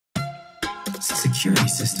Security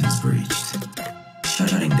systems breached.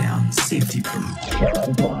 Shutting down safety proof.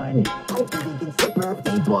 Boy, I think it's the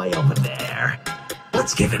birthday boy over there.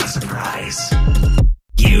 Let's give him a surprise.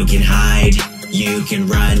 You can hide, you can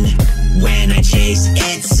run. When I chase,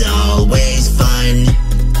 it's always fun.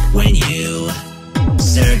 When you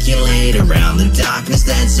circulate around the darkness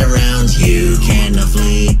that surrounds you, cannot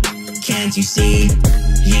flee, can't you see?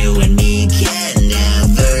 You and me can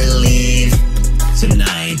never leave.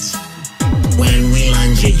 Tonight, when we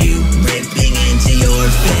lunge at you, ripping into your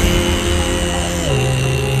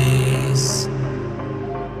face.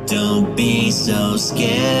 Don't be so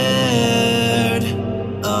scared.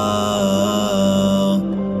 Oh,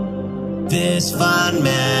 this fun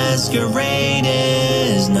masquerade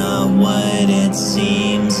is not what it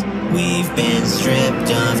seems. We've been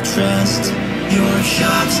stripped of trust. Your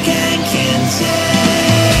shocks can't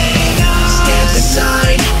contain us. Step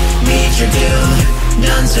aside, meet your doom.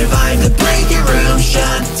 None survive the breaking room.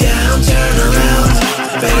 Shut down, turn around.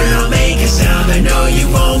 Better not make a sound. I know you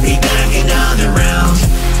won't be back another round.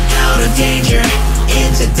 Out of danger,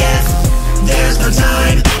 into death. There's no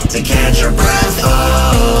time to catch your breath.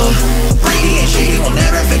 Oh, Brady and she will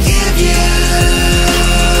never forgive you.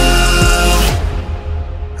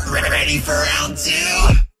 Ready for round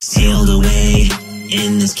two? Sealed away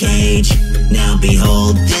in this cage. Now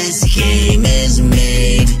behold, this game is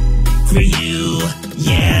made for you.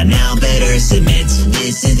 Yeah, now better submit.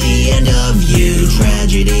 This is the end of you.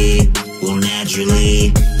 Tragedy will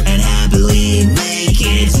naturally and happily make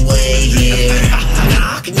its way here.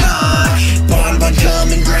 Knock, knock. Bonbon, come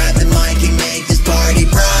and grab the mic and make this party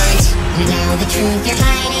bright. You know the truth you're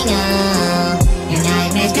hiding, oh. Your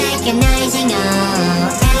nightmares recognizing,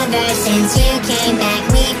 oh. Ever since you came back,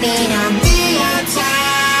 we've been on the outside.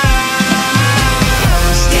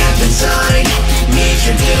 Step inside, meet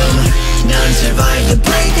your doom. None survive the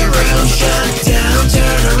breaking room. Shut down,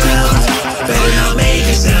 turn around. Better not make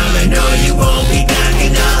a sound. I know you won't be back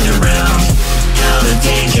another round. Out of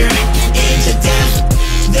danger, into death.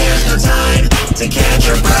 There's no time to catch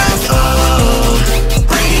your breath. Oh,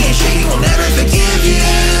 Brady and she will never forgive you.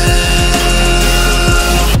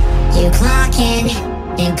 You clock in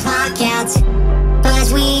and clock out,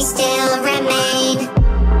 but we still remain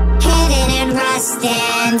hidden in rust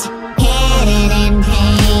and hidden in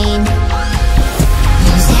pain.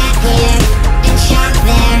 You sat here and shock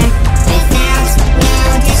there without no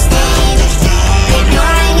disdain.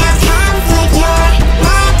 Ignoring our conflict, you're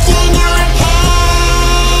mocking our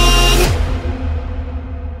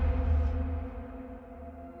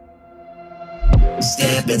pain.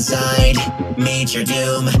 Step inside, meet your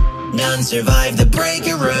doom. None survive the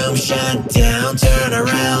breaking room. Shut down, turn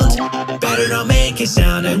around. Better not make a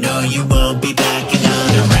sound. I know you won't be back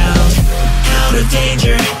another round. Out of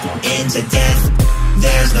danger, into death.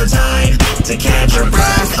 There's no time to catch your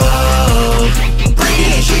breath. Oh,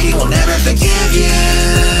 Brady and she will never forgive you.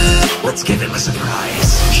 Let's give him a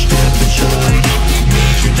surprise. Step inside.